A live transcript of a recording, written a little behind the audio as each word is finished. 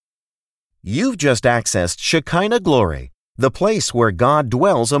You've just accessed Shekinah Glory, the place where God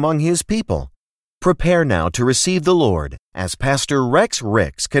dwells among His people. Prepare now to receive the Lord as Pastor Rex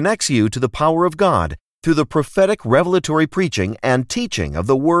Ricks connects you to the power of God through the prophetic revelatory preaching and teaching of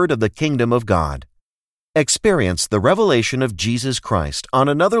the Word of the Kingdom of God. Experience the revelation of Jesus Christ on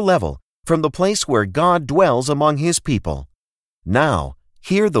another level from the place where God dwells among His people. Now,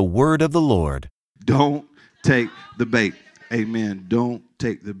 hear the word of the Lord. Don't take the bait. Amen. Don't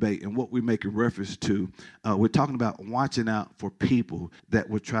take the bait. And what we make a reference to, we're talking about watching out for people that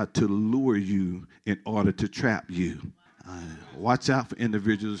will try to lure you in order to trap you. Watch out for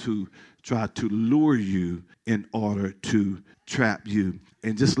individuals who try to lure you in order to trap you.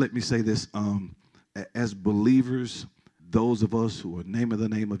 And just let me say this, as believers, those of us who are naming the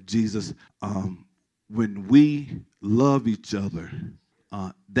name of Jesus, when we love each other,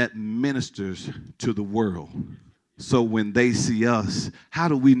 that ministers to the world. So when they see us, how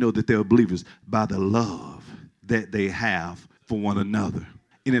do we know that they're believers? By the love that they have for one another.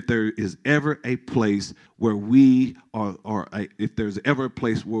 And if there is ever a place where if there's ever a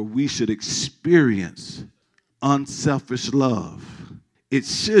place where we should experience unselfish love, it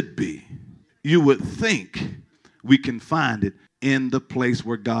should be. You would think we can find it in the place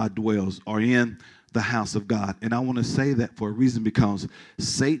where God dwells or in the house of God. And I want to say that for a reason, because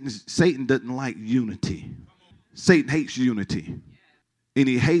Satan doesn't like unity. Satan hates unity. And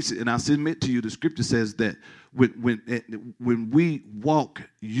he hates it. And I submit to you, the scripture says that when we walk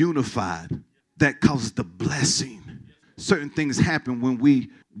unified, that causes the blessing. Certain things happen when we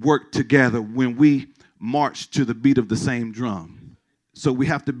work together, when we march to the beat of the same drum. So we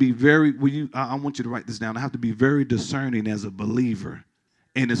have to be I want you to write this down. I have to be very discerning as a believer.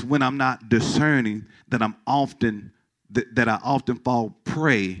 And it's when I'm not discerning that I often fall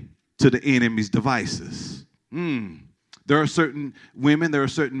prey to the enemy's devices. There are certain women, there are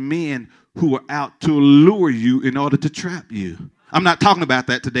certain men who are out to lure you in order to trap you. I'm not talking about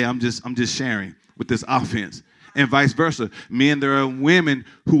that today. I'm just sharing with this offense. And vice versa. Men, there are women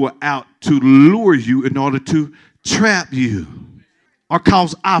who are out to lure you in order to trap you or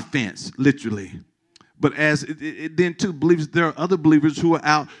cause offense, literally. But as then too, believers, there are other believers who are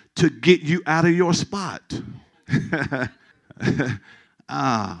out to get you out of your spot.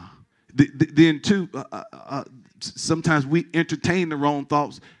 Then too, sometimes we entertain the wrong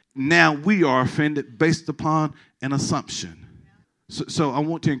thoughts. Now we are offended based upon an assumption. So I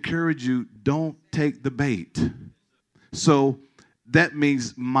want to encourage you, don't take the bait. So that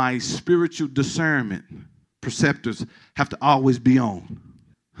means my spiritual discernment, perceptors, have to always be on.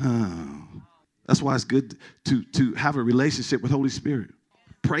 That's why it's good to have a relationship with Holy Spirit.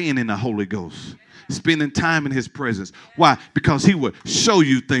 Praying in the Holy Ghost. Spending time in His presence. Why? Because He would show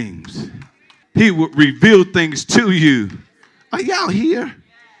you things. He would reveal things to you. Are y'all here?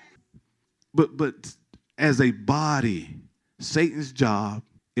 But as a body, Satan's job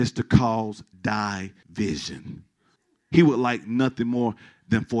is to cause division. He would like nothing more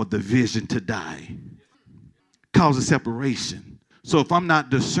than for the vision to die. Cause a separation. So if I'm not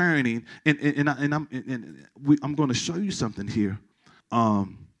discerning, I'm going to show you something here. Well,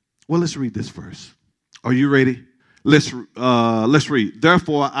 let's read this first. Are you ready? Let's read.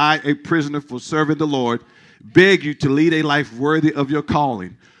 Therefore, I, a prisoner for serving the Lord, beg you to lead a life worthy of your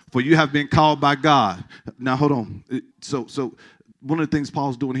calling, for you have been called by God. Now, hold on. So one of the things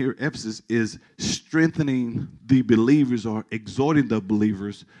Paul's doing here at Ephesus is strengthening the believers or exhorting the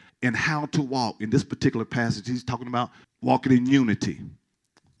believers in how to walk. In this particular passage, he's talking about walking in unity.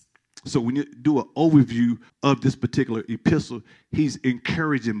 So when you do an overview of this particular epistle, he's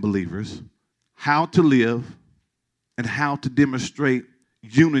encouraging believers how to live and how to demonstrate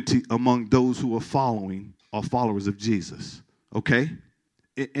unity among those who are following or followers of Jesus. Okay?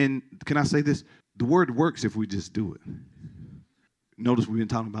 And can I say this? The word works if we just do it. Notice we've been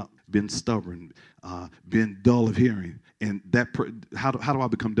talking about being stubborn, being dull of hearing. And how do I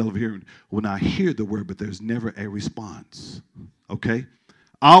become dull of hearing? When I hear the word, but there's never a response. Okay?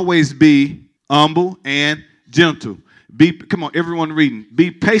 Always be humble and gentle. Come on, everyone reading.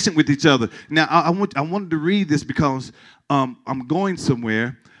 Be patient with each other. Now, I wanted to read this because I'm going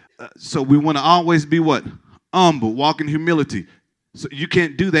somewhere. So we want to always be what? Humble, walk in humility. So you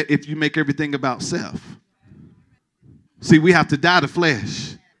can't do that if you make everything about self. See, we have to die to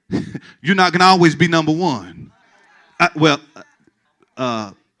flesh. You're not going to always be number one. Of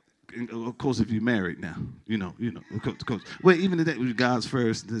course, if you're married now, you know, of course. Well, even if that was God's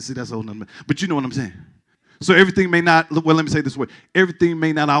first, see, that's a whole nother. But you know what I'm saying. So everything may not. Well, let me say it this way: everything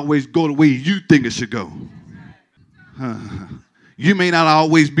may not always go the way you think it should go. You may not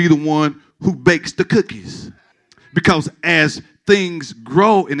always be the one who bakes the cookies, because as things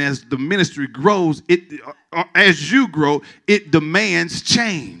grow and as the ministry grows, as you grow, it demands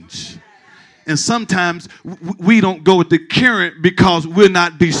change. And sometimes we don't go with the current because we're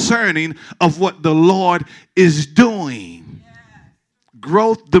not discerning of what the Lord is doing.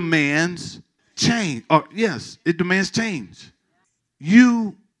 Growth demands change. Yes, it demands change.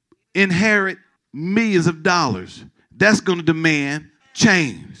 You inherit millions of dollars. That's going to demand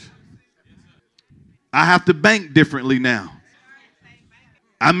change. I have to bank differently now.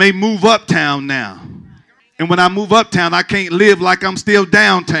 I may move uptown now. And when I move uptown, I can't live like I'm still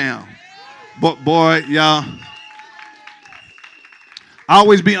downtown. But boy, y'all,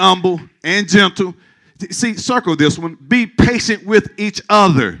 always be humble and gentle. See, circle this one. Be patient with each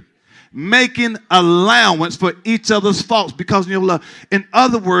other, making allowance for each other's faults because of your love. In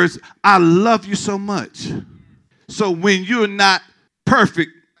other words, I love you so much. So when you're not perfect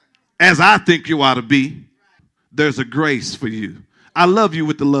as I think you ought to be, there's a grace for you. I love you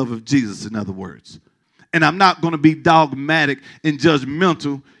with the love of Jesus, in other words. And I'm not going to be dogmatic and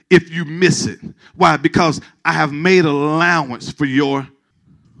judgmental if you miss it. Why? Because I have made allowance for your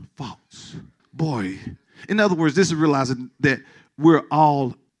faults. Boy, in other words, this is realizing that we're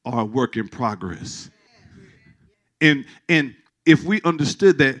all a work in progress. And if we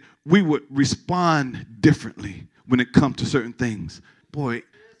understood that, we would respond differently when it comes to certain things. Boy,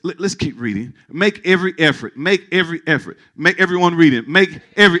 let's keep reading. Make every effort. Make every effort. Make everyone read it. Make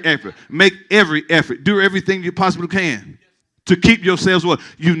every effort. Make every effort. Do everything you possibly can to keep yourselves what?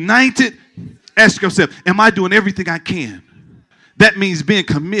 United. Ask yourself, am I doing everything I can? That means being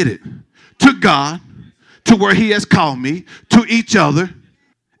committed to God, to where he has called me, to each other.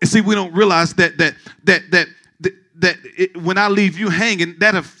 And see, we don't realize that when I leave you hanging,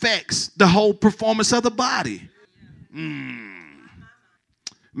 that affects the whole performance of the body.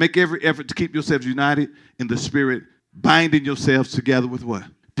 Make every effort to keep yourselves united in the spirit, binding yourselves together with what?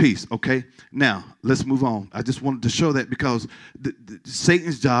 Peace, okay? Now, let's move on. I just wanted to show that because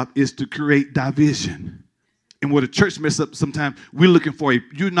Satan's job is to create division. And where the church mess up sometimes, we're looking for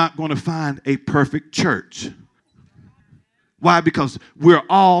you're not going to find a perfect church. Why? Because we're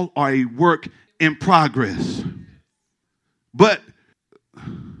all are a work in progress. But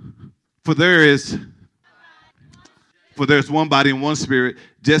there's one body and one spirit.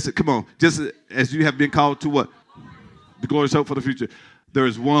 Just as you have been called to what? The glorious hope for the future. There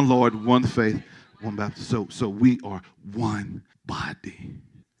is one Lord, one faith, one baptism. So we are one body.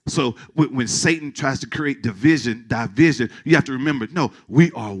 So when Satan tries to create division, you have to remember, no,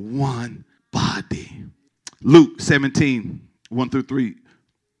 we are one body. Luke 17, 1-3.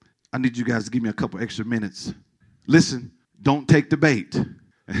 I need you guys to give me a couple extra minutes. Listen, don't take the bait.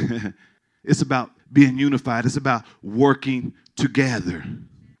 It's about being unified. It's about working together.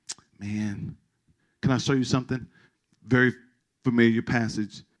 Man, can I show you something? Very familiar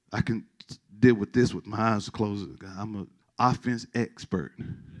passage. I can deal with this with my eyes closed. I'm an offense expert.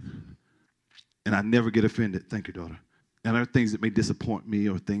 And I never get offended. Thank you, daughter. And there are things that may disappoint me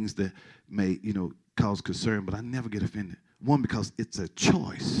or things that may, cause concern, but I never get offended. One, because it's a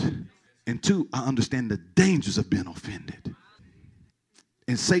choice. And two, I understand the dangers of being offended.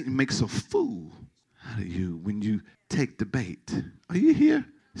 And Satan makes a fool out of you when you take the bait. Are you here?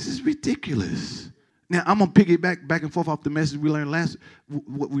 This is ridiculous. Now, I'm going to piggyback back and forth off the message we learned last,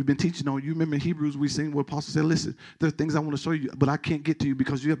 what we've been teaching on. You remember in Hebrews we seen where Apostle said, listen, there are things I want to show you, but I can't get to you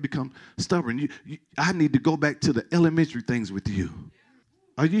because you have become stubborn. I need to go back to the elementary things with you.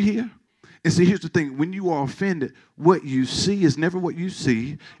 Are you here? And see, here's the thing. When you are offended, what you see is never what you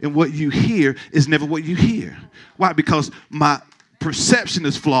see, and what you hear is never what you hear. Why? Because my perception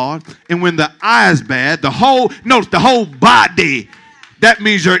is flawed, and when the eye is bad, the whole body, that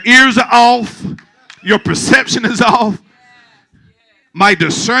means your ears are off, your perception is off, my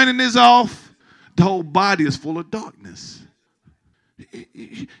discerning is off, the whole body is full of darkness.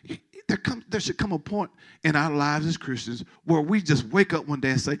 There should come a point in our lives as Christians where we just wake up one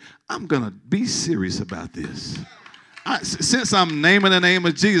day and say, I'm going to be serious about this. Since I'm naming the name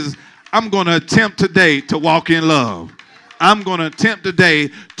of Jesus, I'm going to attempt today to walk in love. I'm going to attempt today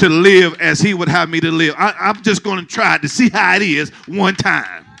to live as he would have me to live. I'm just going to try to see how it is one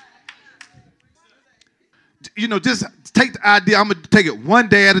time. Just take the idea. I'm going to take it one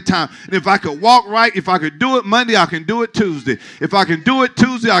day at a time. And if I could walk right, if I could do it Monday, I can do it Tuesday. If I can do it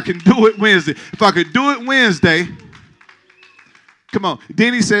Tuesday, I can do it Wednesday. If I could do it Wednesday, come on.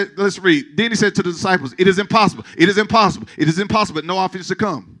 Then he said, let's read. Then he said to the disciples, it is impossible. It is impossible. It is impossible, but no offense to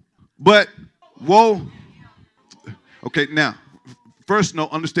come. But woe. Okay, now, first,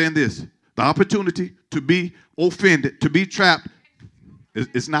 understand this. The opportunity to be offended, to be trapped,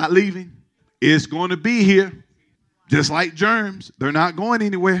 it's not leaving. It's going to be here. Just like germs, they're not going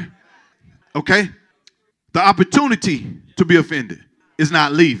anywhere. Okay? The opportunity to be offended is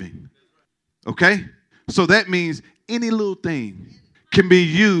not leaving. Okay? So that means any little thing can be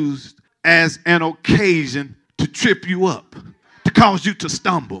used as an occasion to trip you up, to cause you to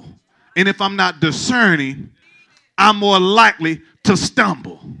stumble. And if I'm not discerning, I'm more likely to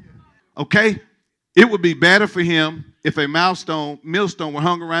stumble. Okay? It would be better for him if a millstone were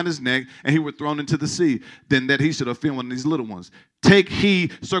hung around his neck and he were thrown into the sea than that he should offend one of these little ones. Take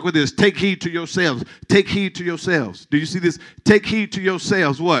heed, circle this, take heed to yourselves. Take heed to yourselves. Do you see this? Take heed to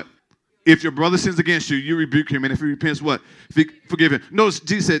yourselves. What? If your brother sins against you, you rebuke him. And if he repents, what? Forgive him. Notice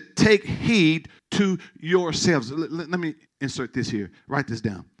Jesus said, take heed to yourselves. Let me insert this here. Write this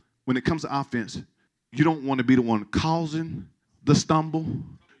down. When it comes to offense, you don't want to be the one causing the stumble,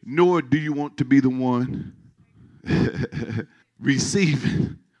 nor do you want to be the one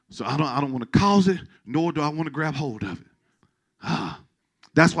receiving. So I don't want to cause it, nor do I want to grab hold of it.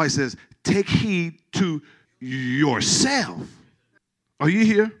 That's why it says, take heed to yourself. Are you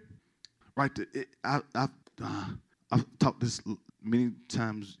here? Right. I've taught this many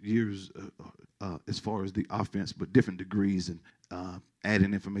times, years, as far as the offense, but different degrees and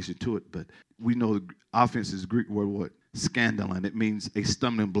adding information to it. But we know the offense is the Greek word, what? Scandalon. It means a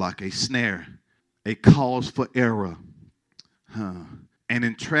stumbling block, a snare, a cause for error, an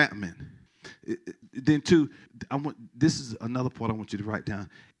entrapment. Then too, this is another part I want you to write down.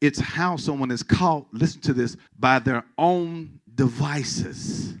 It's how someone is caught, listen to this, by their own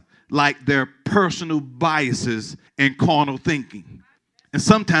devices, like their personal biases and carnal thinking. And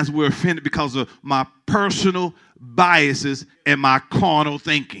sometimes we're offended because of my personal biases and my carnal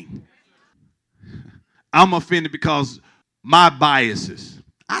thinking. I'm offended because my biases.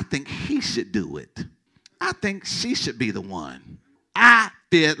 I think he should do it. I think she should be the one. I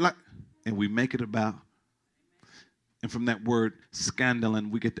feel like, and we make it about. And from that word scandalon,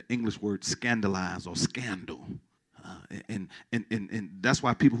 we get the English word scandalize or scandal. And that's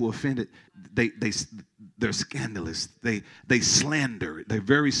why people who are offended, they're scandalous. They slander. They're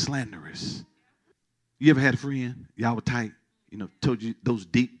very slanderous. You ever had a friend? Y'all were tight. Told you those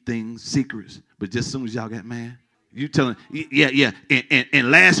deep things, secrets, but just as soon as y'all got mad, you telling, yeah.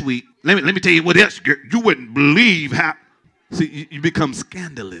 And last week, let me tell you what else, girl, you wouldn't believe how. See, you become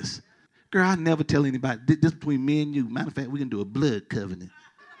scandalous. Girl, I never tell anybody. This between me and you. Matter of fact, we can do a blood covenant.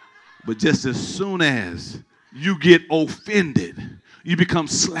 But just as soon as you get offended, you become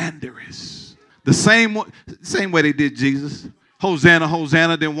slanderous. The same way they did Jesus. Hosanna,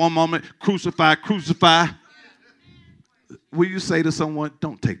 Hosanna. Then one moment, crucify, crucify. Will you say to someone,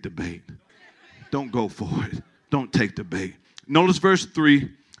 don't take the bait. Don't go for it. Don't take the bait. Notice verse 3.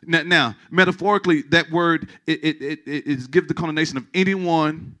 Now, metaphorically, that word, it gives the connotation of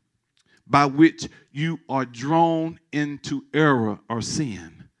anyone by which you are drawn into error or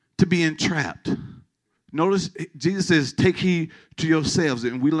sin, to be entrapped. Notice Jesus says, take heed to yourselves.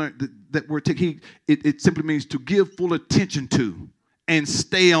 And we learned that word take heed, it simply means to give full attention to and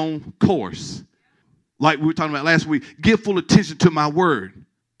stay on course. Like we were talking about last week, give full attention to my word,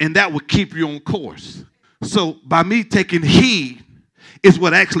 and that will keep you on course. So by me taking heed is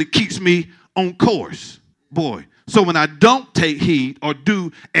what actually keeps me on course. Boy. So when I don't take heed or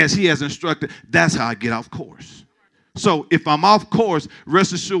do as he has instructed, that's how I get off course. So if I'm off course,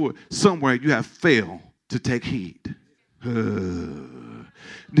 rest assured, somewhere you have failed to take heed.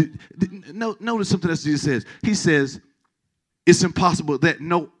 Notice something else Jesus says. He says, it's impossible that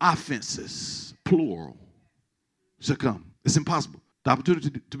no offenses, plural, shall come. It's impossible. The opportunity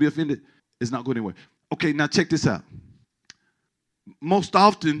to be offended is not going anywhere. Okay, now check this out. Most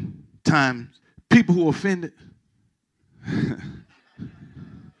often times, people who are offended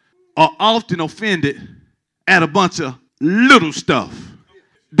are often offended at a bunch of little stuff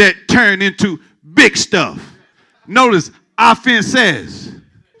that turn into big stuff. Notice, offense says.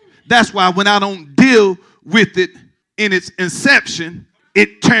 That's why when I don't deal with it in its inception,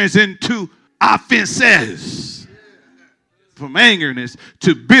 it turns into offenses. From angerness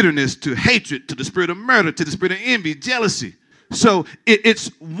to bitterness to hatred to the spirit of murder to the spirit of envy, jealousy. So it's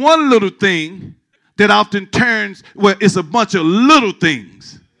one little thing that often turns, well, it's a bunch of little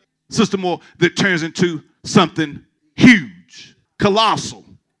things, Sister Moore, that turns into something huge, colossal.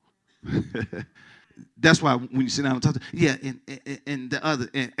 That's why when you sit down and talk, and the other,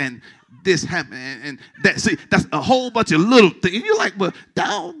 and this happened, and that, see, that's a whole bunch of little things. And you're like, well,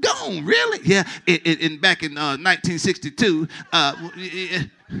 doggone, really? Yeah, back in 1962,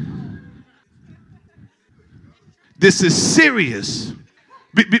 this is serious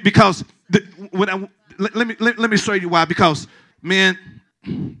because let me show you why. Because, man,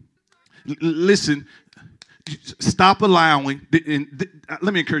 listen, Stop allowing,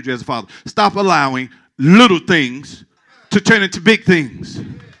 let me encourage you as a father, stop allowing little things to turn into big things.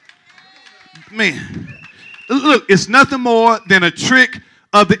 Man, look, it's nothing more than a trick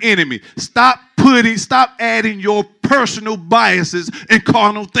of the enemy. Stop adding your personal biases and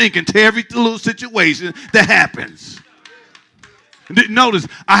carnal thinking to every little situation that happens. Notice,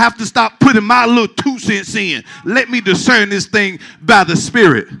 I have to stop putting my little 2 cents in. Let me discern this thing by the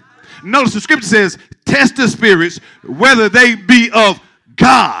Spirit. Notice the scripture says, test the spirits, whether they be of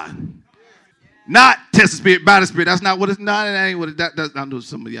God. Not test the spirit by the Spirit. That's not what it's not. That ain't what it, I know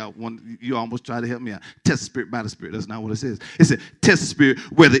some of y'all you almost try to help me out. Test the spirit by the Spirit. That's not what it says. It said, test the spirit,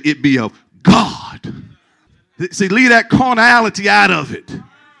 whether it be of God. See, leave that carnality out of it.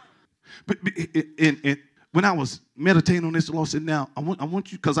 But when I was meditating on this, the Lord said, now, I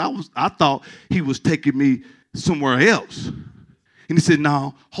want you, because I thought he was taking me somewhere else. And he said,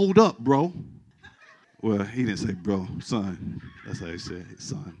 now, hold up, bro. Well, he didn't say bro, son. That's how he said,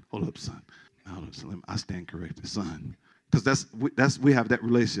 son. Hold up, son. Hold up, son. I stand corrected, son. Because we have that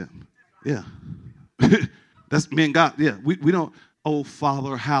relationship. Yeah. That's me and God. Yeah. We don't, oh,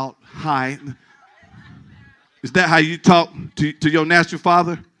 Father, how high. Is that how you talk to your natural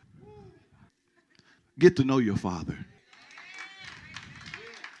father? Get to know your father.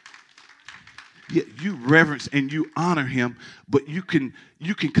 Yeah, you reverence and you honor him, but you can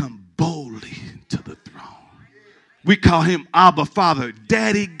come boldly to the throne. We call him Abba Father,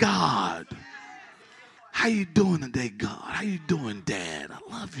 Daddy God. How you doing today, God? How you doing, Dad? I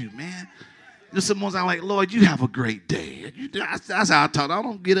love you, man. There's some ones I'm like, Lord, you have a great day. That's how I talk. I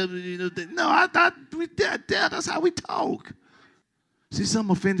don't get up. No, that's how we talk. See, some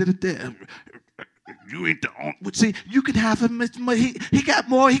offended at that. You ain't the only. See, you can have him. He got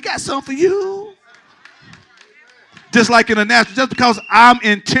more. He got something for you. Just like in the natural, just because I'm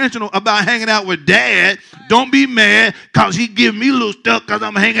intentional about hanging out with Dad, don't be mad because he give me little stuff because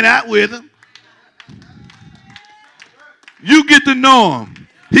I'm hanging out with him. You get to know him.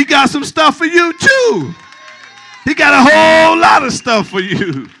 He got some stuff for you too. He got a whole lot of stuff for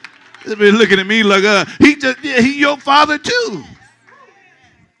you. He's been looking at me like, he your father too.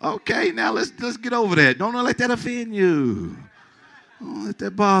 Okay, now let's get over that. Don't let that offend you. Don't let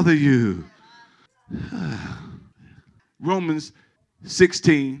that bother you. Romans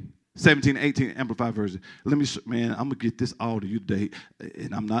 16, 17, 18, Amplified version. I'm going to get this all to you today.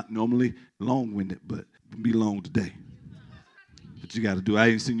 And I'm not normally long-winded, but I'm be long today. What you got to do, I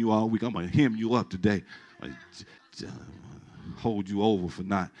ain't seen you all week. I'm going to hem you up today. Hold you over for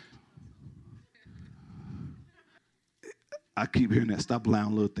not. I keep hearing that. Stop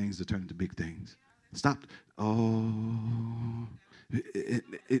allowing little things to turn into big things. Stop. Oh.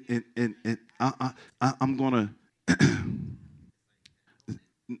 I'm going to.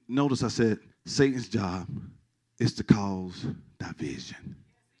 Notice I said Satan's job is to cause division.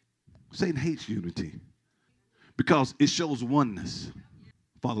 Satan hates unity because it shows oneness.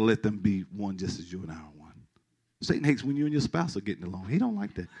 Father, let them be one just as you and I are one. Satan hates when you and your spouse are getting along. He don't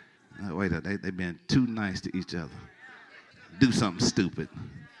like that. Wait, they've been too nice to each other. Do something stupid.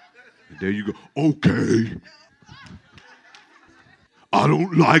 And there you go. Okay. I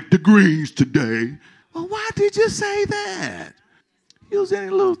don't like the greens today. Well, why did you say that? It was any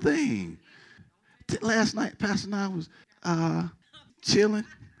little thing. Last night, Pastor and I was chilling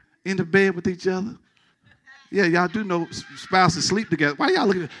in the bed with each other. Yeah, y'all do know spouses sleep together. Why y'all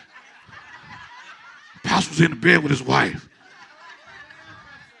looking at Pastor was in the bed with his wife.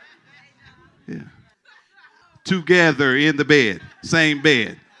 Yeah. Together in the bed. Same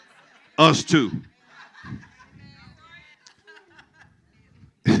bed. Us two.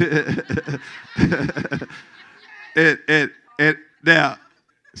 and now,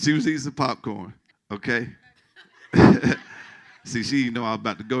 she was eating some popcorn, okay? See, she didn't know I was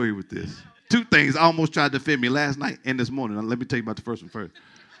about to go here with this. Two things almost tried to offend me last night and this morning. Now, let me tell you about the first one first.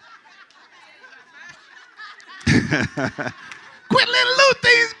 Quit letting little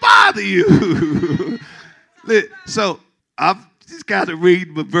things bother you. So, I've just got to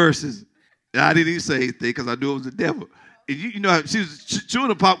read the verses. I didn't even say anything because I knew it was the devil. And you know, she was chewing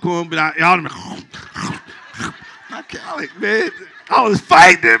the popcorn, but I was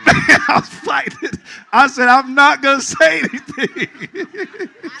fighting it, man. I was fighting it. I said, I'm not going to say anything.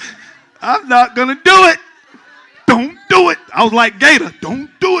 I'm not going to do it. Don't do it. I was like Gator. Don't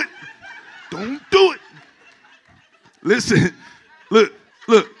do it. Don't do it. Listen, look,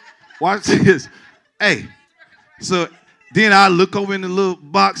 watch this. Hey, so then I look over in the little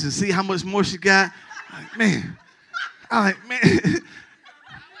box and see how much more she got. Man.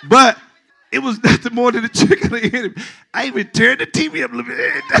 But it was nothing more than a trick of the enemy. I even turned the TV up a little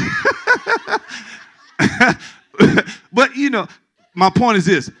bit. But, my point is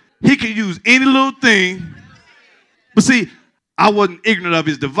this. He can use any little thing. But see, I wasn't ignorant of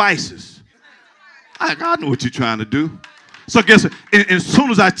his devices. I know what you're trying to do. So guess what? And as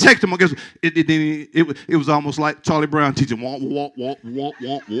soon as I checked him, I guess it was almost like Charlie Brown teaching walk, walk, walk, walk,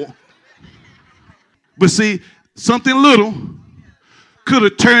 walk, walk. But see, something little could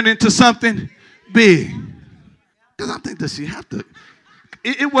have turned into something big. Because I think that she have to.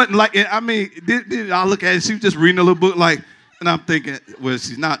 It wasn't like, I look at it, she was just reading a little book and I'm thinking, well,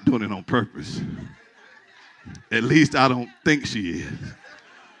 she's not doing it on purpose. At least I don't think she is.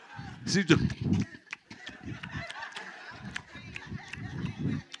 She just.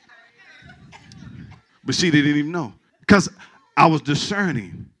 But she didn't even know. Because I was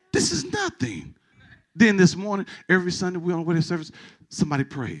discerning. This is nothing. Then this morning, every Sunday we're on the way to service, somebody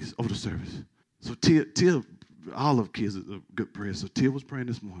prays over the service. So Tia, all of kids are good prayers. So Tia was praying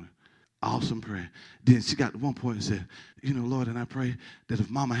this morning. Awesome prayer. Then she got to one point and said, Lord, and I pray that if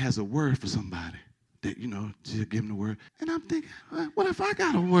Mama has a word for somebody, that, she'll give them the word. And I'm thinking, what if I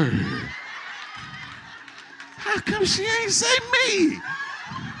got a word? How come she ain't say me?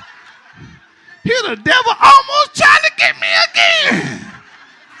 Here the devil almost trying to get me again.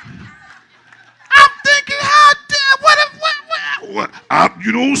 I'm thinking, how dare, what?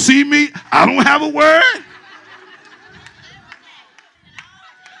 You don't see me? I don't have a word?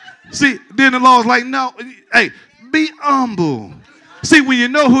 See, then the Lord's like, no, hey, be humble. See, when you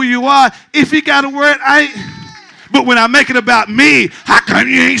know who you are, if he got a word, but when I make it about me, how come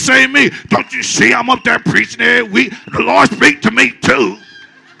you ain't saying me? Don't you see I'm up there preaching every week? The Lord speak to me too.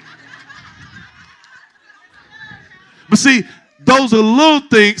 But see, those are little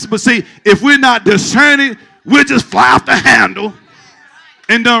things. But see, if we're not discerning, we'll just fly off the handle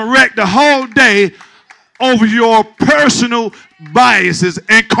and done wreck the whole day over your personal biases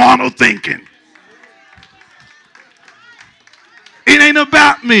and carnal thinking. It ain't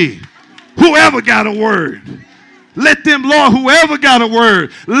about me. Whoever got a word, let them, Lord, whoever got a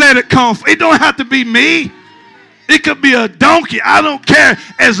word, let it come. It don't have to be me. It could be a donkey. I don't care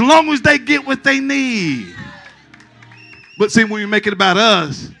as long as they get what they need. But see, when you make it about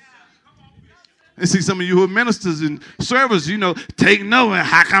us, and see some of you who are ministers and servers, take note.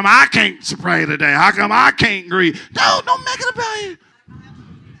 How come I can't pray today? How come I can't greet? No, don't make it about you.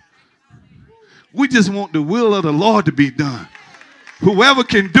 We just want the will of the Lord to be done. Whoever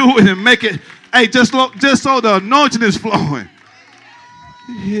can do it and make it, hey, just so the anointing is flowing.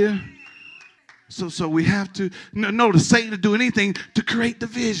 Yeah. So we have to know to Satan to do anything to create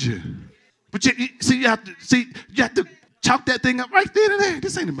division. But you have to chalk that thing up right there and there.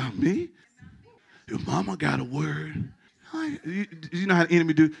 This ain't about me. Your mama got a word. You know how the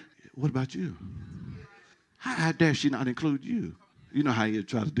enemy do? What about you? How dare she not include you? You know how he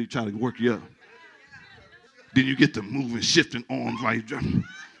try to work you up. Then you get to moving, shifting arms while you're jumping.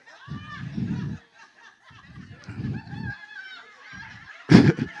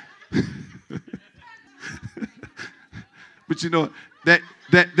 But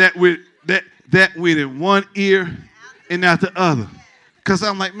that went in one ear and not the other. Because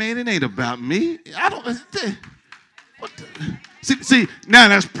I'm like, man, it ain't about me. I don't. What the? See, now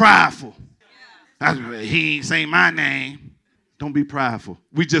that's prideful. He ain't saying my name. Don't be prideful.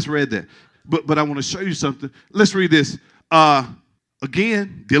 We just read that. But I want to show you something. Let's read this.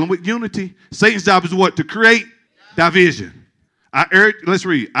 Again, dealing with unity. Satan's job is what? To create division. Let's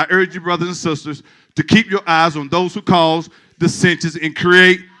read. I urge you, brothers and sisters, to keep your eyes on those who cause dissensions and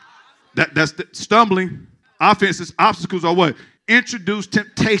create that's the stumbling, offenses, obstacles, or what? Introduce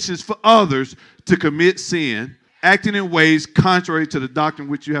temptations for others to commit sin, acting in ways contrary to the doctrine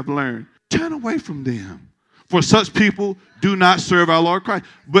which you have learned. Turn away from them. For such people do not serve our Lord Christ.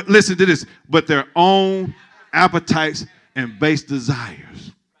 But listen to this. But their own appetites and base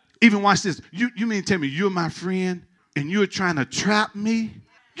desires. Even watch this. You mean to tell me you're my friend and you're trying to trap me?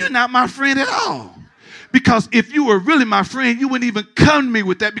 You're not my friend at all. Because if you were really my friend, you wouldn't even come to me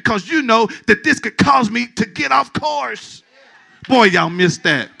with that because you know that this could cause me to get off course. Boy, y'all missed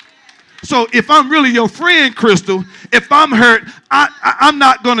that. So if I'm really your friend, Crystal, if I'm hurt, I'm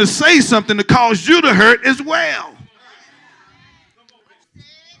not going to say something to cause you to hurt as well.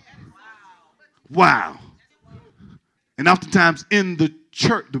 Wow. And oftentimes in the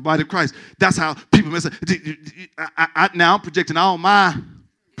church, the body of Christ, that's how people mess up. Now I'm projecting all my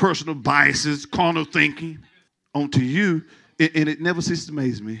personal biases, carnal thinking onto you, and it never ceases to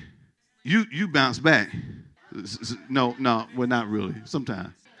amaze me. You bounce back. No, well, not really.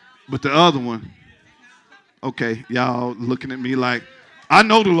 Sometimes. But the other one, okay, y'all looking at me like, I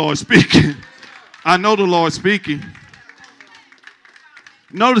know the Lord speaking. I know the Lord speaking.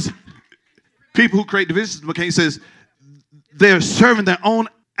 Notice, People who create divisions, McCain says, they're serving their own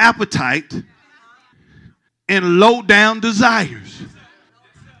appetite and low down desires.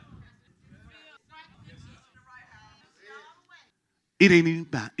 It ain't even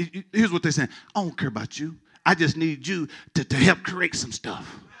about it. Here's what they're saying. I don't care about you. I just need you to help create some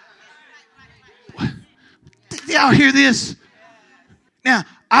stuff. What? Y'all hear this? Now,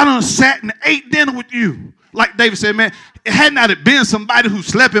 I done sat and ate dinner with you. Like David said, man, it had not it been somebody who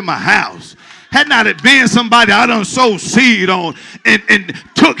slept in my house, had not it been somebody I done sowed seed on and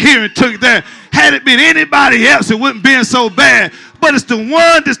took here and took there, had it been anybody else, it wouldn't been so bad. But it's the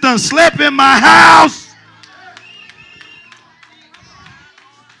one that's done slept in my house.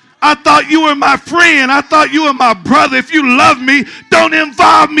 I thought you were my friend. I thought you were my brother. If you love me, don't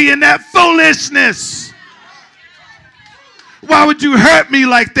involve me in that foolishness. Why would you hurt me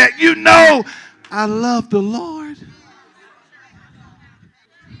like that? You know I love the Lord.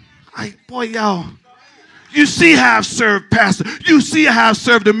 Boy, y'all, you see how I've served pastor. You see how I've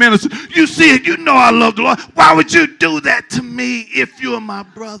served the minister. You see it. You know I love the Lord. Why would you do that to me if you're my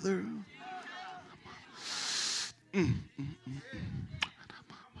brother?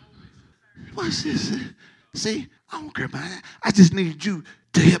 What's this? See, I don't care about that. I just need you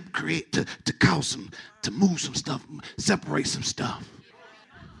to help create, to cause some, to move some stuff, separate some stuff.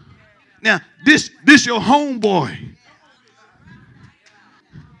 Now, this your homeboy.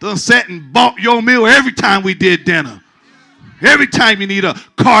 Done sat and bought your meal every time we did dinner. Every time you need a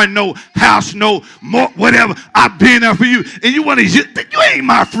car note, house note, more, whatever, I've been there for you. And you want to, you ain't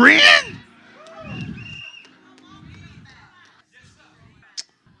my friend.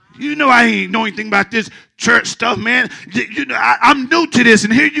 You know I ain't know anything about this church stuff, man. You know I'm new to this,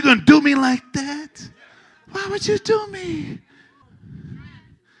 and here you're gonna do me like that? Why would you do me?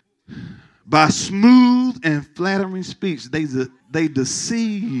 By smooth and flattering speech, they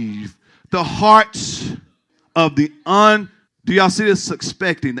deceive the hearts of the do y'all see this?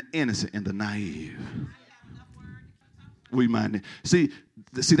 Suspecting the innocent and the naive. We mind it. See,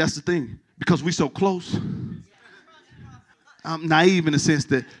 that's the thing. Because we so close, I'm naive in the sense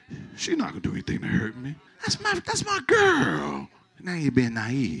that she's not gonna do anything to hurt me. That's my girl. Now you're being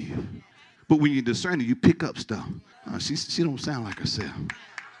naive. But when you discern it, you pick up stuff. She don't sound like herself.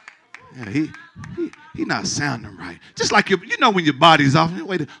 Yeah, he not sounding right. Just like you know when your body's off.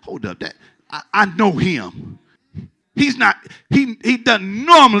 Wait, hold up. That I know him. He's not. He doesn't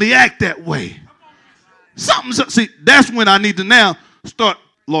normally act that way. See, that's when I need to now start.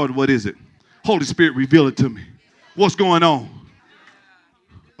 Lord, what is it? Holy Spirit, reveal it to me. What's going on?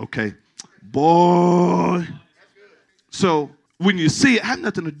 Okay, boy. So when you see it, have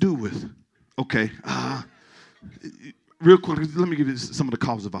nothing to do with. Okay. Real quick, let me give you some of the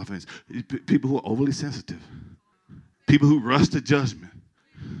causes of offense. People who are overly sensitive. People who rush to judgment.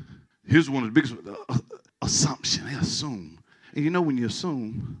 Here's one of the biggest assumption. They assume. And you know when you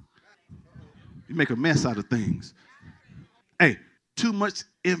assume, you make a mess out of things. Hey, too much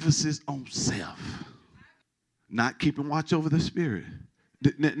emphasis on self. Not keeping watch over the spirit.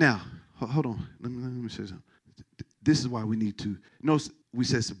 Now, hold on. Let me say something. This is why we need to. Notice we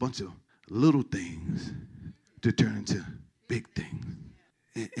said it's a bunch of little things to turn into big things.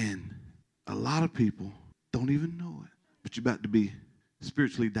 And a lot of people don't even know it. But you're about to be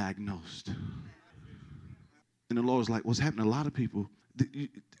spiritually diagnosed. And the Lord's like, what's happening to a lot of people,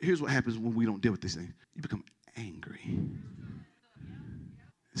 here's what happens when we don't deal with these things. You become angry.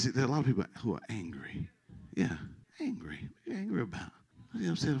 See, there are a lot of people who are angry. Yeah, angry. What are you angry about? What are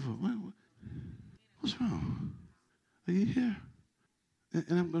you upset for? What's wrong? Are you here? And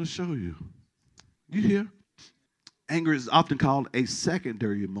I'm going to show you. You here? Anger is often called a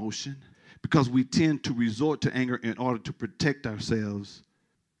secondary emotion because we tend to resort to anger in order to protect ourselves.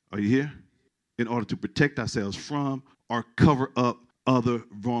 Are you here? In order to protect ourselves from or cover up other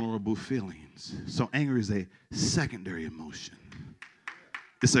vulnerable feelings. So anger is a secondary emotion.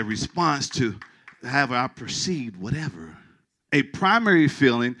 It's a response to however I perceive whatever. A primary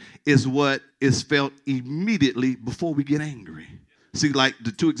feeling is what is felt immediately before we get angry. See, like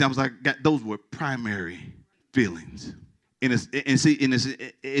the two examples I got, those were primary feelings. And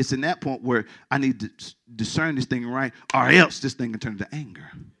it's in that point where I need to discern this thing right, or else this thing can turn into anger.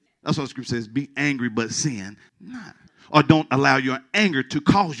 That's what the scripture says, be angry but sin not. Or don't allow your anger to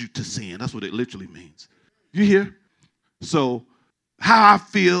cause you to sin. That's what it literally means. You hear? So how I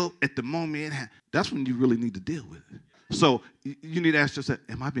feel at the moment, that's when you really need to deal with it. So you need to ask yourself,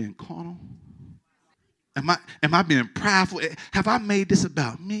 am I being carnal? Am I being prideful? Have I made this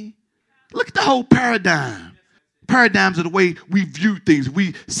about me? Look at the whole paradigm. paradigms of the way we view things.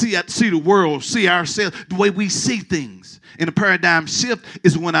 We see the world, see ourselves, the way we see things. And the paradigm shift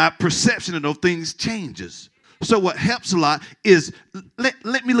is when our perception of those things changes. So what helps a lot is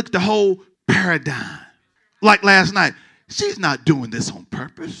let me look at the whole paradigm. Like last night, she's not doing this on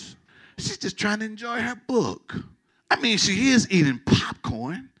purpose. She's just trying to enjoy her book. I mean, she is eating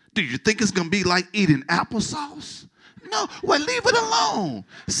popcorn. Do you think it's going to be like eating applesauce? No, well, leave it alone.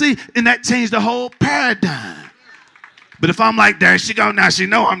 See, and that changed the whole paradigm. But if I'm like, there she go, now she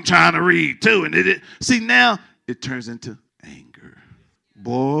know I'm trying to read too. And see, now it turns into anger.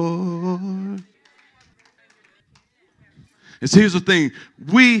 Boy. And so here's the thing.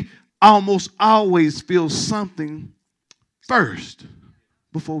 We almost always feel something first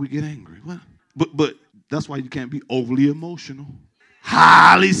before we get angry. Well, but that's why you can't be overly emotional,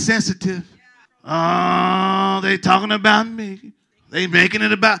 highly sensitive. Oh, they talking about me. They making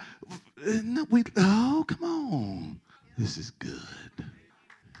it about. No, come on. This is good.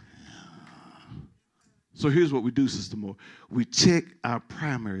 So here's what we do, Sister Moore. We check our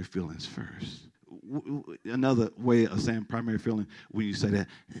primary feelings first. Another way of saying primary feeling, when you say that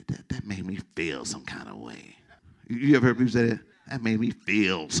made me feel some kind of way. You ever heard people say that? That made me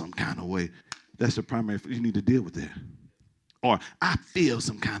feel some kind of way. That's the primary. You need to deal with that. Or I feel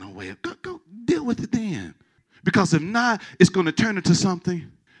some kind of way. Go deal with it then. Because if not, it's going to turn into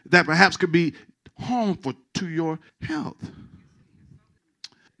something that perhaps could be harmful to your health.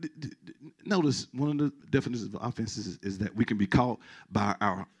 Notice one of the definitions of offenses is that we can be caught by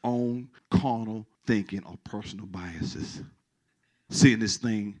our own carnal thinking or personal biases, seeing this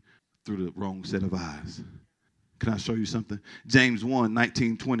thing through the wrong set of eyes. Can I show you something? James 1,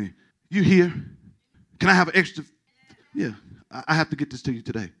 19, 20. You here? Can I have an extra? Yeah, I have to get this to you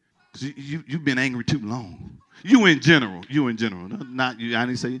today. You've been angry too long. You in general. Not you. I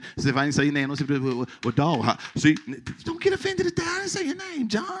didn't say. So if I didn't say your name, don't say well, dog. See, don't get offended at that. I didn't say your name,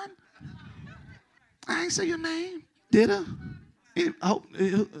 John. I didn't say your name. Did I?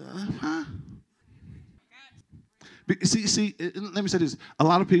 Huh? See. Let me say this. A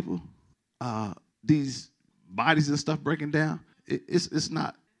lot of people, these bodies and stuff breaking down. It's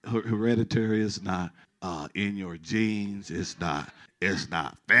not hereditary. It's not in your genes. It's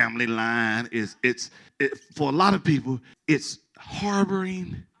not family line. For a lot of people, it's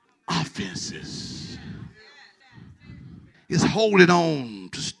harboring offenses. It's holding on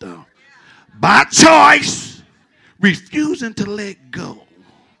to stuff by choice, refusing to let go,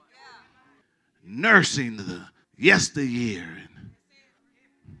 nursing the yesteryear.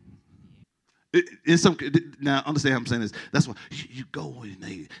 Now, understand how I'm saying this. That's why you go and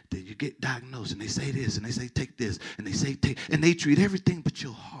you get diagnosed and they say this and they say take this and they say take, and they treat everything but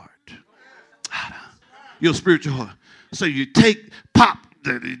your heart, your spiritual heart. So you pop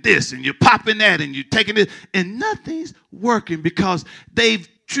this and you're popping that and you're taking it and nothing's working because they've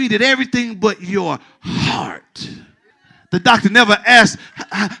treated everything but your heart. The doctor never asked,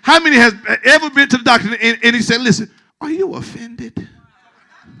 how many has ever been to the doctor and he said, listen, are you offended?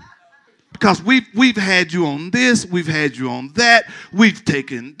 Because we've had you on this, we've had you on that, we've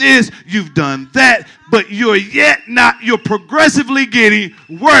taken this, you've done that, but you're progressively getting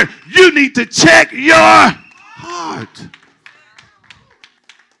worse. You need to check your heart.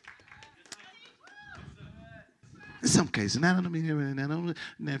 In some cases, now I don't mean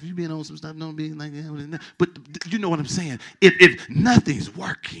now if you've been on some stuff, don't be like that. But you know what I'm saying. If nothing's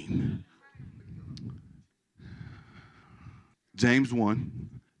working. James 1,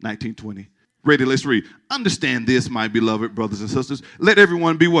 19, 20. Ready, let's read. Understand this, my beloved brothers and sisters. Let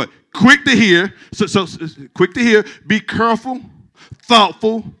everyone be what? Quick to hear. So quick to hear. Be careful,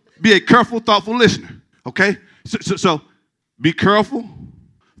 thoughtful. Be a careful, thoughtful listener. Okay? So be careful,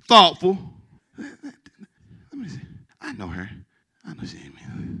 thoughtful. Let me see. I know her. I know she ain't me.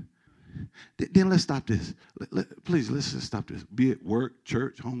 Then let's stop this. Please, let's just stop this. Be it work,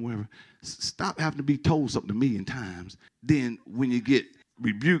 church, home, wherever. Stop having to be told something a million times. Then when you get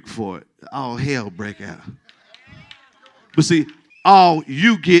rebuked for it, all hell break out. But see, all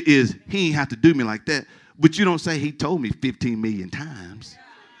you get is he ain't have to do me like that. But you don't say he told me 15 million times.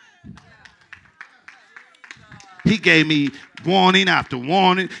 He gave me warning after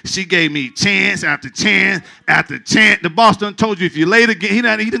warning. She gave me chance after chance after chance. The boss done told you if you late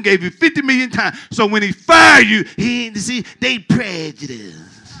again, he done gave you 50 million times. So when he fired you, they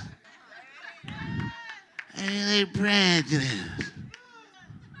prejudice. And they prejudice.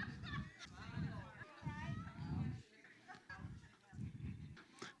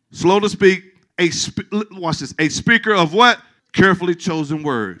 Slow to speak, watch this, a speaker of what? Carefully chosen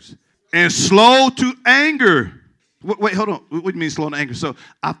words. And slow to anger. Wait, hold on. What do you mean slow to anger? So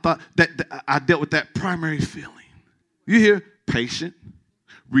I thought that I dealt with that primary feeling. You hear patient,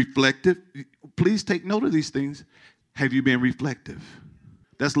 reflective. Please take note of these things. Have you been reflective?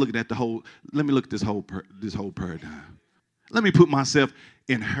 That's looking at let me look at this whole paradigm. Let me put myself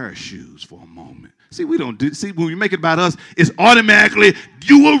in her shoes for a moment. See, when we make it about us, it's automatically,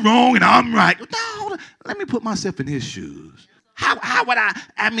 you were wrong and I'm right. No, let me put myself in his shoes. How would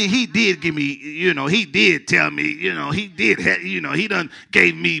he did give me, he did tell me, he did, he done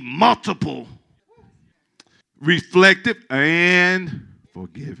gave me multiple. Reflective and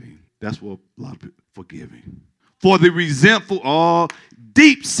forgiving. That's what a lot of people, forgiving. For the resentful,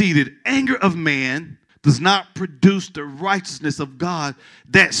 deep-seated anger of man does not produce the righteousness of God,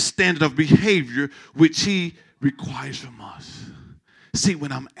 that standard of behavior which he requires from us. See,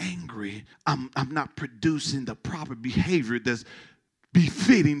 when I'm angry, I'm not producing the proper behavior that's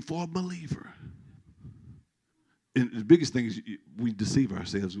befitting for a believer. And the biggest thing is we deceive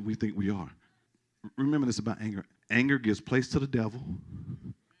ourselves. We think we are. Remember this about anger. Anger gives place to the devil.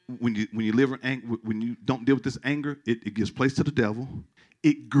 When you live in anger, when you don't deal with this anger, it gives place to the devil.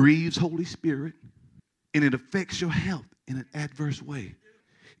 It grieves Holy Spirit, and it affects your health in an adverse way.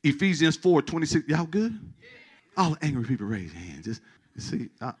 Ephesians 4:26. Y'all good? All angry people raise hands. Just see.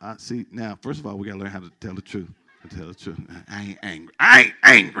 I see. Now, first of all, we gotta learn how to tell the truth. Tell the truth. I ain't angry. I ain't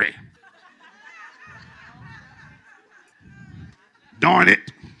angry. Darn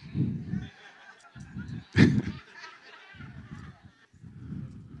it.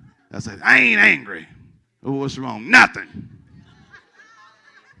 I said, I ain't angry. Oh, what's wrong? Nothing.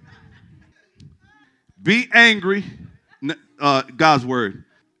 Be angry. God's word.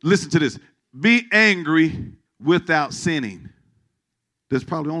 Listen to this. Be angry without sinning. There's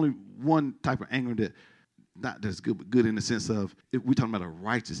probably only one type of anger that's good, but good in the sense of, we're talking about a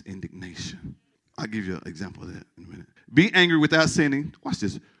righteous indignation. I'll give you an example of that in a minute. Be angry without sinning. Watch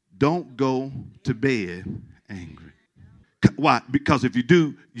this. Don't go to bed angry. Why? Because if you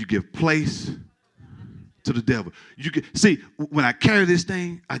do, you give place to the devil. See, when I carry this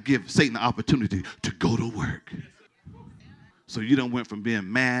thing, I give Satan the opportunity to go to work. So you done went from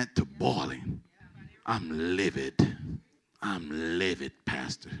being mad to boiling. I'm livid. I'm livid,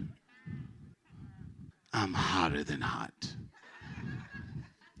 Pastor. I'm hotter than hot.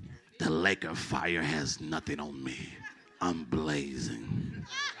 The lake of fire has nothing on me. I'm blazing.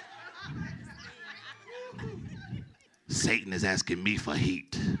 Satan is asking me for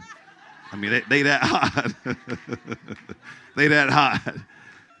heat. I mean, they that hot. They that hot.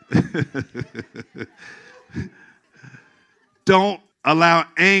 Don't allow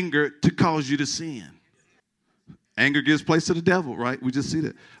anger to cause you to sin. Anger gives place to the devil, right? We just see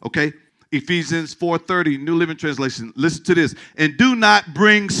that. Okay. Ephesians 4:30, New Living Translation. Listen to this. And do not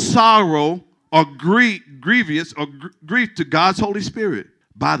bring sorrow or grief to God's Holy Spirit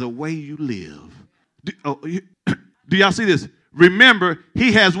by the way you live. Do y'all see this? Remember,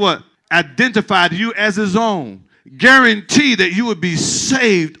 he has what? Identified you as his own. Guarantee that you would be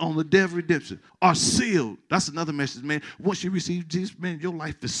saved on the day of redemption or sealed. That's another message, man. Once you receive Jesus, man, your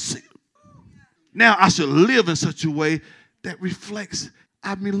life is sealed. Now I should live in such a way that reflects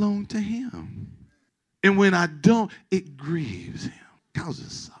I belong to him. And when I don't, it grieves him,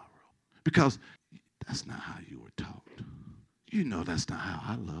 causes sorrow. Because that's not how you were taught. You know that's not how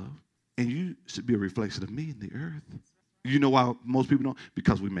I love. And you should be a reflection of me in the earth. You know why most people don't?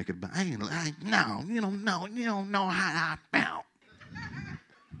 Because we make it about, you don't know how I felt.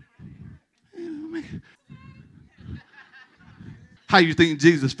 How you think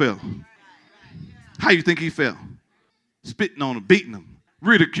Jesus felt? How you think he felt? Spitting on him, beating him,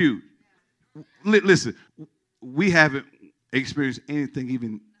 ridiculed. Listen, we haven't experienced anything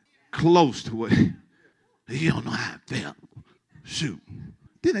even close to what you don't know how it felt. Shoot.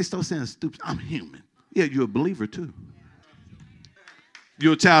 Then they start saying, stupid, I'm human. Yeah, you're a believer too.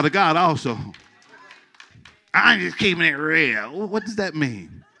 You're a child of God also. I'm just keeping it real. What does that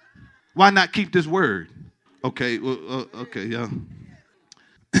mean? Why not keep this word? Okay, okay, yeah.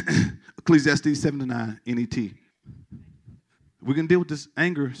 Ecclesiastes 7-9, NET. We're going to deal with this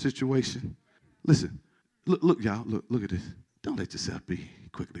anger situation. Listen, look, y'all, look at this. Don't let yourself be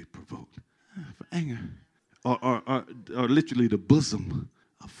quickly provoked. For anger, or literally the bosom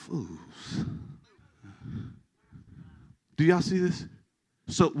of fools. Do y'all see this?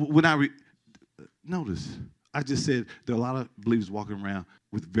 So when notice, I just said there are a lot of believers walking around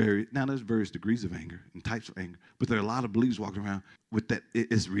with there's various degrees of anger and types of anger, but there are a lot of believers walking around with that.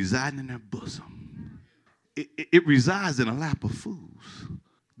 It's residing in their bosom. It resides in a lap of fools.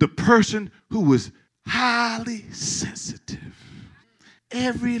 The person who was highly sensitive.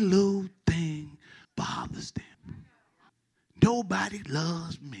 Every little thing bothers them. Nobody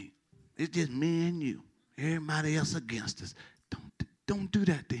loves me. It's just me and you. Everybody else against us. Don't do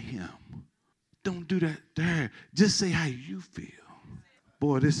that to him. Don't do that to her. Just say how you feel.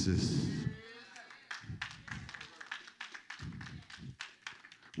 Boy, this is...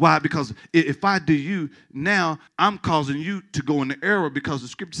 Why? Because if I do you, now I'm causing you to go in the error, because the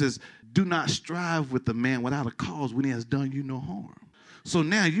scripture says, do not strive with the man without a cause when he has done you no harm. So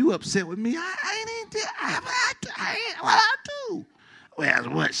now you upset with me. I ain't what I do. Well, it's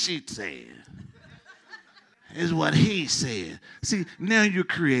what she said. It's what he said. See, now you're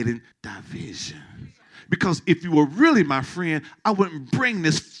creating division. Because if you were really my friend, I wouldn't bring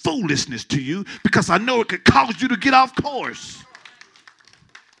this foolishness to you, because I know it could cause you to get off course.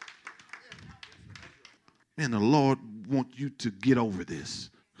 And the Lord wants you to get over this,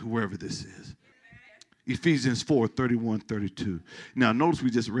 whoever this is. Ephesians 4:31-32. Now, notice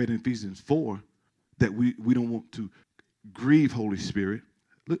we just read in Ephesians 4 that we don't want to grieve Holy Spirit.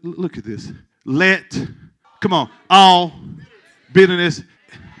 Look at this. Come on, all bitterness,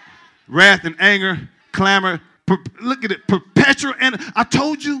 wrath and anger, clamor. Look at it, perpetual. And I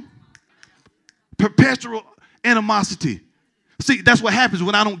told you, perpetual animosity. See, that's what happens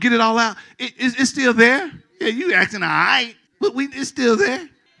when I don't get it all out. It's still there. Yeah, you acting all right, but it's still there.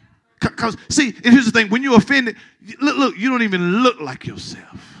 Because, see, and here's the thing. When you're offended, look, you don't even look like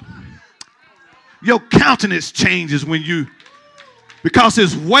yourself. Your countenance changes because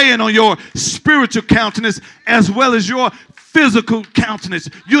it's weighing on your spiritual countenance as well as your physical countenance.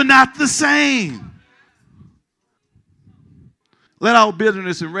 You're not the same. Let all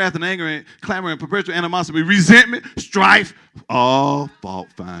bitterness and wrath and anger and clamor and perpetual animosity, resentment, strife, all fault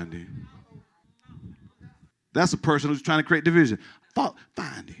finding. That's a person who's trying to create division. Fault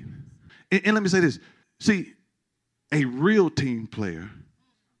finding. And let me say this. See, a real team player,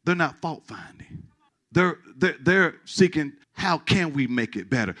 they're not fault finding. They're seeking, how can we make it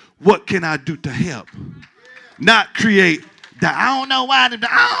better? What can I do to help? Not create that. I don't know why.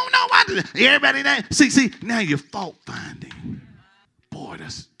 Everybody that. See, now you're fault finding. Boy,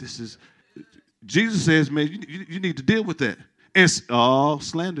 this is. Jesus says, man, you need to deal with that. It's all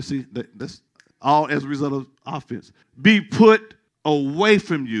slander. See, that's all as a result of offense. Be put away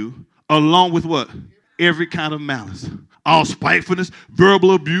from you, along with what? Every kind of malice. All spitefulness,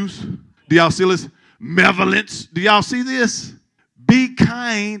 verbal abuse. Do y'all see this? Malevolence. Do y'all see this? Be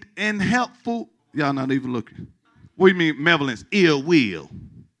kind and helpful. Y'all not even looking. What do you mean malevolence? Ill will.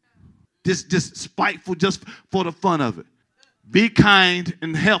 Just spiteful, just for the fun of it. Be kind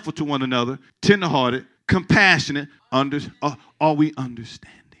and helpful to one another, tenderhearted, compassionate. Are we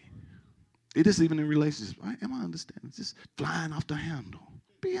understanding? It is even in relationships. Right? Am I understanding? Just flying off the handle.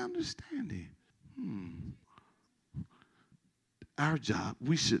 Be understanding. Our job,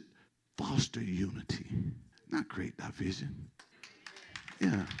 we should foster unity, not create division.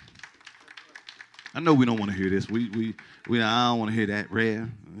 Yeah. I know we don't want to hear this. I don't want to hear that, Rev.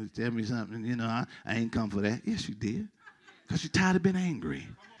 Tell me something. I ain't come for that. Yes, you did. Because you're tired of being angry.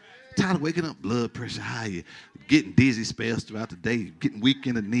 Tired of waking up blood pressure high. You're getting dizzy spells throughout the day. Getting weak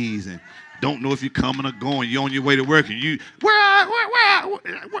in the knees and don't know if you're coming or going. You're on your way to work and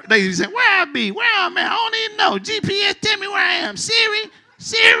where they say, where I be? Where I'm at? I don't even know. GPS, tell me where I am. Siri.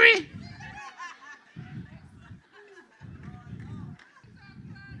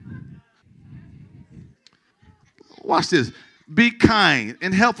 Watch this. Be kind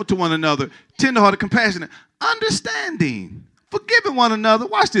and helpful to one another, tenderhearted, compassionate, understanding, forgiving one another.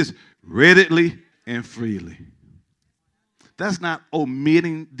 Watch this. Readily and freely. That's not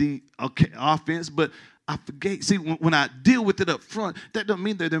omitting the offense, but I forget. See, when I deal with it up front, that doesn't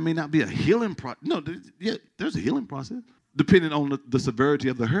mean that there may not be a healing process. No, there's a healing process depending on the severity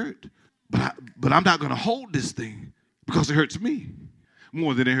of the hurt. But I'm not going to hold this thing because it hurts me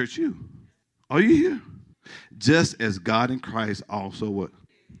more than it hurts you. Are you here? Just as God in Christ also what?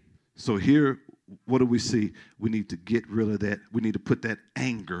 So here, what do we see? We need to get rid of that. We need to put that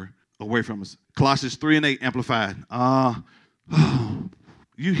anger away from us. Colossians 3:8 amplified.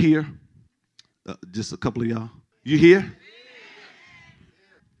 You here? Just a couple of y'all. You here?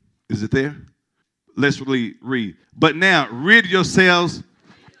 Is it there? Let's read. But now rid yourselves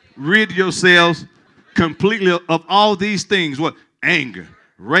completely of all these things. What? Anger,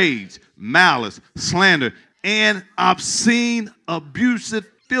 rage, malice, slander, and obscene, abusive,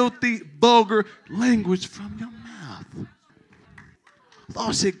 filthy, vulgar language from your mouth.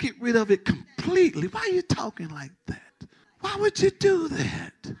 Lord said, get rid of it completely. Why are you talking like that? Why would you do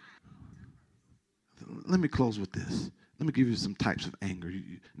that? Let me close with this. Let me give you some types of anger.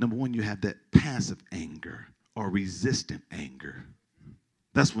 Number one, you have that passive anger or resistant anger.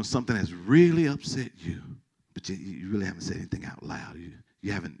 That's when something has really upset you, but you really haven't said anything out loud.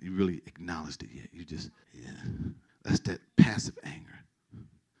 You haven't really acknowledged it yet. You just, yeah. That's that passive anger.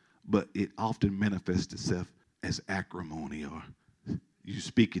 But it often manifests itself as acrimony, or you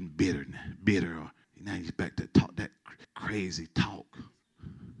speaking bitter, or now you're back to talk that crazy talk.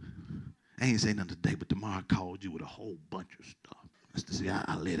 I ain't saying nothing today, but tomorrow I called you with a whole bunch of stuff. Just to see, I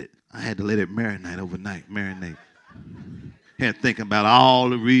had to let it marinate overnight, Had to think about all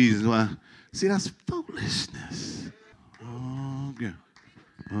the reasons why. See, that's foolishness. Oh, girl.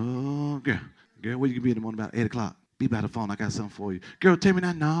 Oh, girl. Girl, where you can be in the morning about 8 o'clock? Be by the phone. I got something for you. Girl, tell me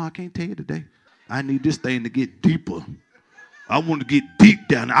that. No, I can't tell you today. I need this thing to get deeper. I want to get deep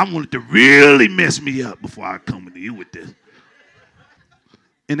down. I want it to really mess me up before I come to you with this.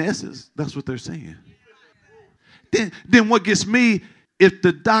 In essence, that's what they're saying. Then what gets me, if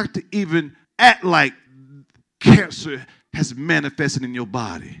the doctor even act like cancer has manifested in your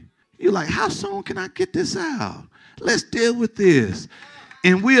body, you're like, how soon can I get this out? Let's deal with this.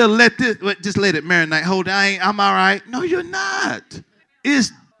 And we'll just let it marinate. Hold on, I'm all right. No, you're not.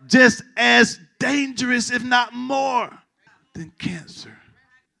 It's just as dangerous, if not more, than cancer.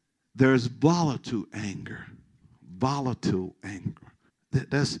 There's volatile anger. Volatile anger.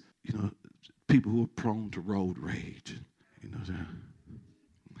 That's, people who are prone to road rage.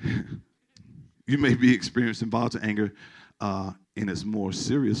 You may be experiencing volatile anger in its more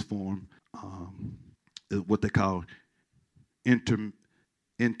serious form, what they call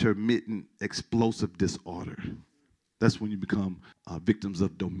intermittent explosive disorder. That's when you become victims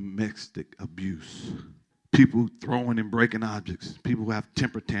of domestic abuse. People throwing and breaking objects. People who have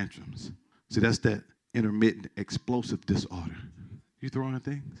temper tantrums. See, that's that intermittent explosive disorder. You throwing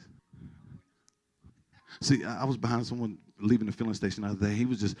things? See, I was behind someone leaving the filling station the other day. He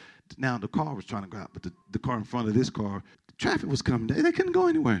was just, now the car was trying to go out, but the car in front of this car, the traffic was coming. They couldn't go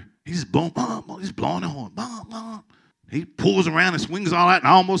anywhere. He just boom, boom, boom, just blowing the horn, boom, boom. He pulls around and swings all that, and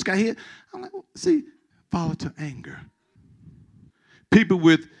I almost got hit. I'm like, well, see, volatile anger. People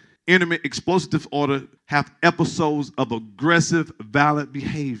with intermittent explosive disorder have episodes of aggressive, violent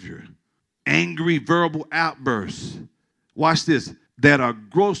behavior, angry verbal outbursts. Watch this. That are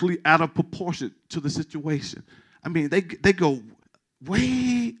grossly out of proportion to the situation. I mean, they go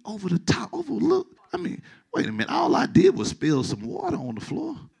way over the top, overlook. I mean, wait a minute. All I did was spill some water on the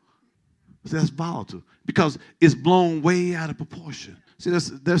floor. See, that's volatile because it's blown way out of proportion. See,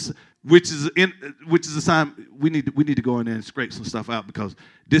 that's which is a sign we need to go in there and scrape some stuff out because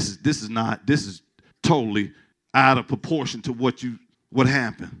this is totally out of proportion to what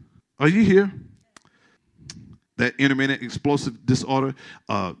happened. Are you here? That intermittent explosive disorder,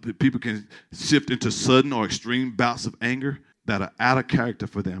 people can shift into sudden or extreme bouts of anger that are out of character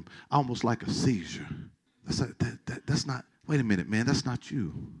for them, almost like a seizure. That's not, wait a minute, man, that's not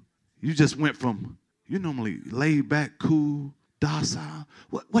you. You just went from, you're normally laid back, cool, docile.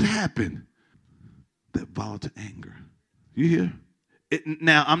 What happened? That volatile anger. You hear?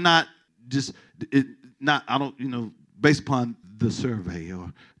 Now, I'm not just, I don't, based upon the survey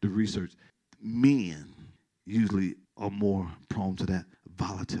or the research, men usually are more prone to that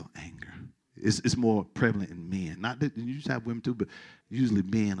volatile anger. It's more prevalent in men. Not that you just have women too, but usually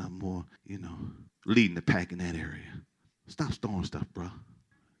men are more, leading the pack in that area. Stop storing stuff, bro.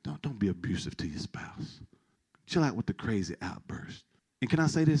 Don't be abusive to your spouse. Chill out with the crazy outburst. And can I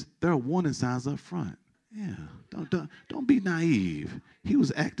say this? There are warning signs up front. Yeah, don't be naive. He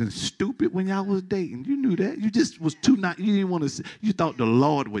was acting stupid when y'all was dating. You knew that. You just was too naive. You didn't want to see. You thought the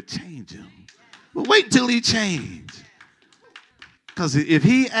Lord would change him. But wait until he changed. Because if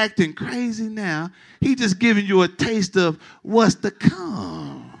he acting crazy now, he just giving you a taste of what's to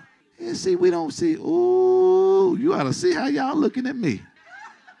come. And see, we don't see, ooh, you ought to see how y'all looking at me.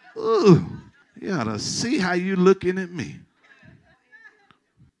 Ooh, you ought to see how you looking at me.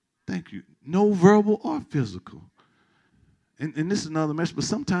 Thank you. No verbal or physical. And this is another message, but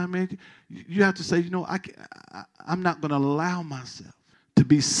sometimes, man, you have to say, I'm not going to allow myself to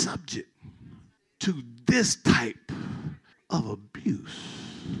be subject to this type of abuse.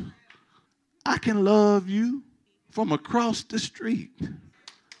 I can love you from across the street,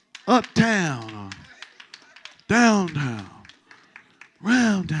 uptown, or downtown,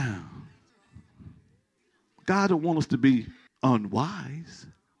 round town. God don't want us to be unwise.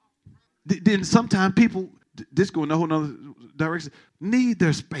 Then sometimes people, this going a whole nother direction, need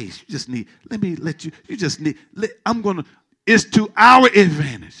their space. You just need, it's to our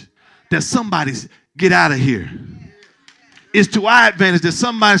advantage that somebody's get out of here. It's to our advantage that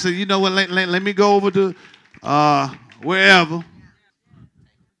somebody says, you know what, let me go over to wherever.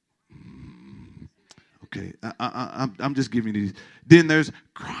 Okay, I'm just giving you these. Then there's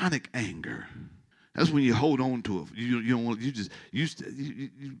chronic anger. That's when you hold on to it. You don't want, you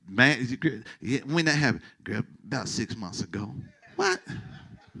man. When that happened, girl, about 6 months ago. What?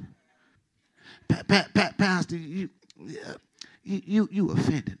 Pastor, you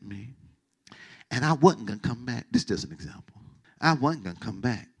offended me, and I wasn't gonna come back. This is just an example. I wasn't gonna come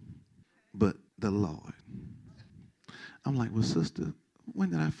back, but the Lord. I'm like, well, sister, when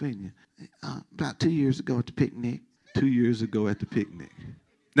did I offend you? About 2 years ago at the picnic. 2 years ago at the picnic.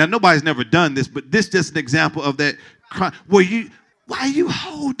 Now, nobody's never done this, but this is just an example of that crime. Why you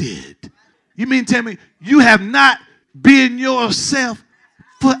hold it? You mean tell me you have not been yourself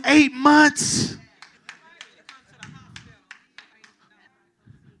for 8 months?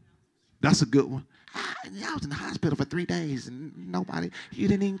 That's a good one. I was in the hospital for 3 days and you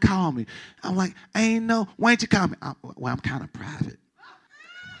didn't even call me. I'm like, why ain't you call me? I'm kind of private.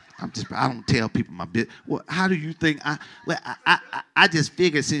 I don't tell people my bit. Well, how do you think I just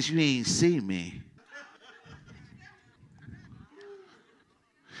figured since you ain't see me.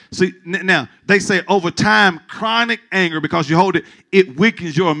 See, now, they say over time, chronic anger, because you hold it, it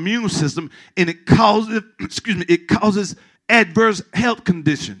weakens your immune system and it causes adverse health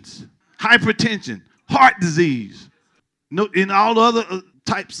conditions, hypertension, heart disease, and all other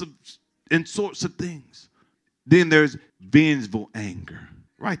types of and sorts of things. Then there's vengeful anger.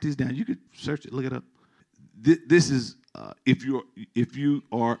 Write this down. You could search it, look it up. This is if you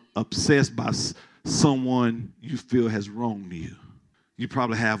are obsessed by someone you feel has wronged you. You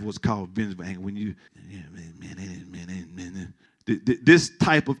probably have what's called vengeful anger. When you, this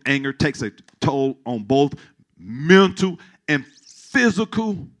type of anger takes a toll on both mental and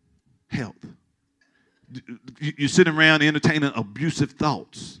physical health. You're sitting around entertaining abusive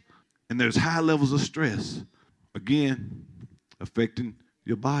thoughts, and there's high levels of stress. Again, affecting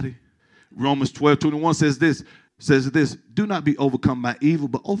your body. Romans 12:21 says this, do not be overcome by evil,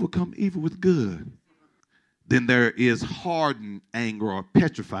 but overcome evil with good. Then there is hardened anger or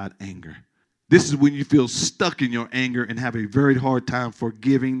petrified anger. This is when you feel stuck in your anger and have a very hard time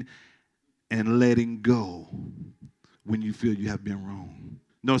forgiving and letting go when you feel you have been wrong.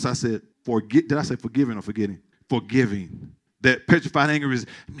 Notice I said forget. Did I say forgiving or forgetting? Forgiving. That petrified anger is,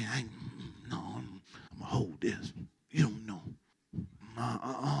 I'm going to hold this. You don't know.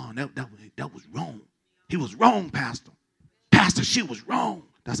 That was wrong. He was wrong, Pastor. Pastor, she was wrong.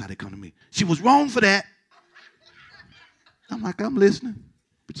 That's how they come to me. She was wrong for that. I'm like, I'm listening,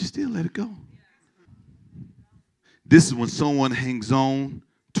 but you still let it go. This is when someone hangs on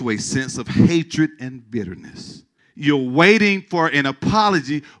to a sense of hatred and bitterness. You're waiting for an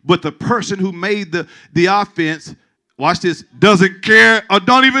apology, but the person who made the offense, watch this, doesn't care or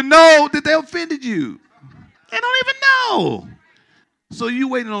don't even know that they offended you. They don't even know. So you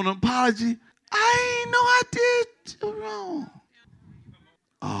waiting on an apology. I ain't know I did you wrong.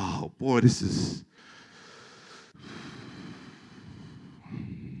 Oh, boy, this is...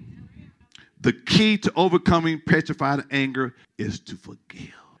 The key to overcoming petrified anger is to forgive.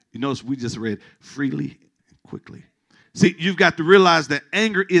 You notice we just read freely and quickly. See, you've got to realize that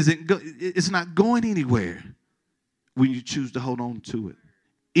anger it's not going anywhere when you choose to hold on to it.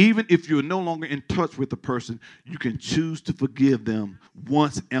 Even if you're no longer in touch with the person, you can choose to forgive them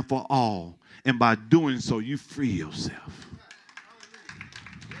once and for all. And by doing so, you free yourself.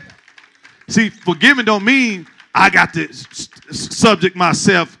 See, forgiving don't mean I got to subject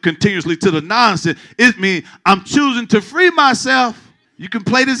myself continuously to the nonsense. It means I'm choosing to free myself. You can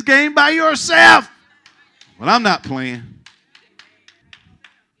play this game by yourself, but I'm not playing.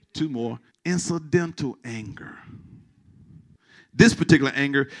 2 more. Incidental anger. This particular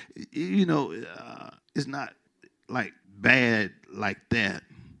anger, is not like bad like that,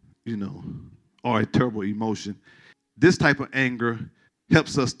 or a terrible emotion. This type of anger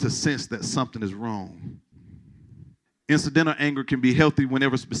helps us to sense that something is wrong. Incidental anger can be healthy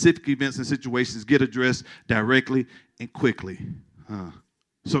whenever specific events and situations get addressed directly and quickly.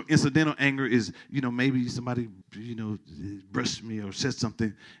 So incidental anger is, maybe somebody, brushed me or said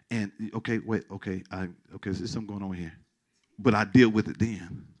something, and there's something going on here. But I deal with it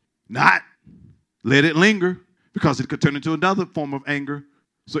then. Not let it linger, because it could turn into another form of anger.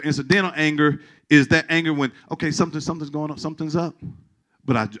 So incidental anger is that anger when, something's going on, something's up,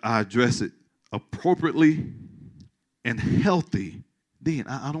 but I address it appropriately and healthy. Then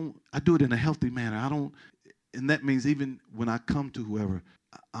I do it in a healthy manner. And that means even when I come to whoever,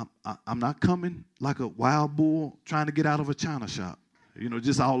 I'm not coming like a wild bull trying to get out of a china shop,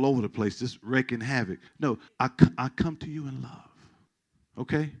 just all over the place, just wreaking havoc. No, I come to you in love.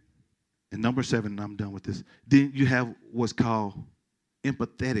 Okay? And number 7, and I'm done with this. Then you have what's called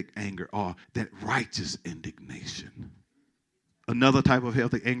empathetic anger, or that righteous indignation. Another type of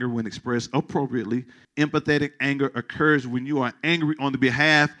healthy anger, when expressed appropriately, empathetic anger occurs when you are angry on the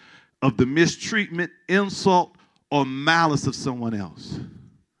behalf of the mistreatment, insult, or malice of someone else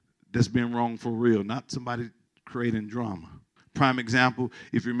that's been wrong for real, not somebody creating drama. Prime example,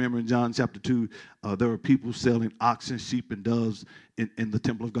 if you remember in John chapter 2, there were people selling oxen, sheep, and doves in the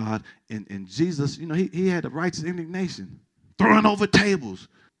temple of God. And Jesus, he had a righteous indignation, throwing over tables.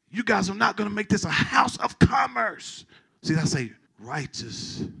 You guys are not going to make this a house of commerce. See, that's a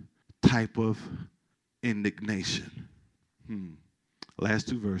righteous type of indignation. Last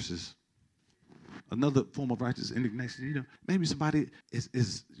two verses. Another form of righteous indignation, maybe somebody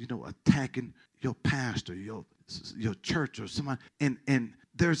is attacking your pastor, your church, or somebody, and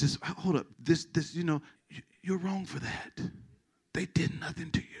there's this, hold up, this, you're wrong for that. They did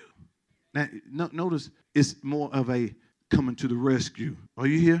nothing to you. Now, notice it's more of a coming to the rescue. Are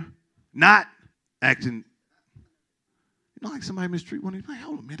you here? Not acting, like somebody mistreat one of you. Like,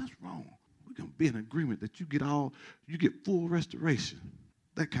 hold on, man, that's wrong. We're going to be in agreement that you get full restoration.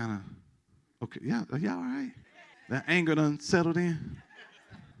 That kind of, okay, yeah, are y'all all right? That anger done settled in?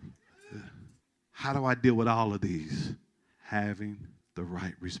 How do I deal with all of these? Having the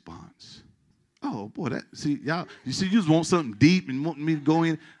right response. Oh, boy, y'all, you just want something deep and want me to go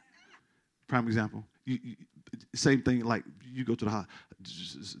in. Prime example, same thing, like you go to the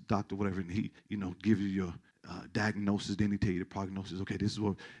doctor, whatever, and he, give you your diagnosis, then he tell you the prognosis. Okay, this is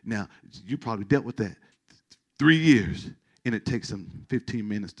what, now, you probably dealt with that 3 years, and it takes them 15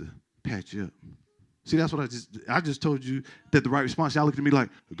 minutes to patch you up. See, that's what I just told you, that the right response. Y'all looked at me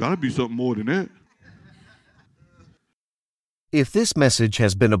like, it got to be something more than that. If this message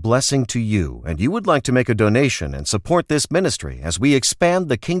has been a blessing to you and you would like to make a donation and support this ministry as we expand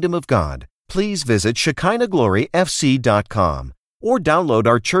the kingdom of God, please visit ShekinahGloryFC.com or download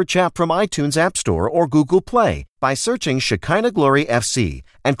our church app from iTunes App Store or Google Play by searching Shekinah Glory FC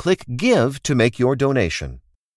and click Give to make your donation.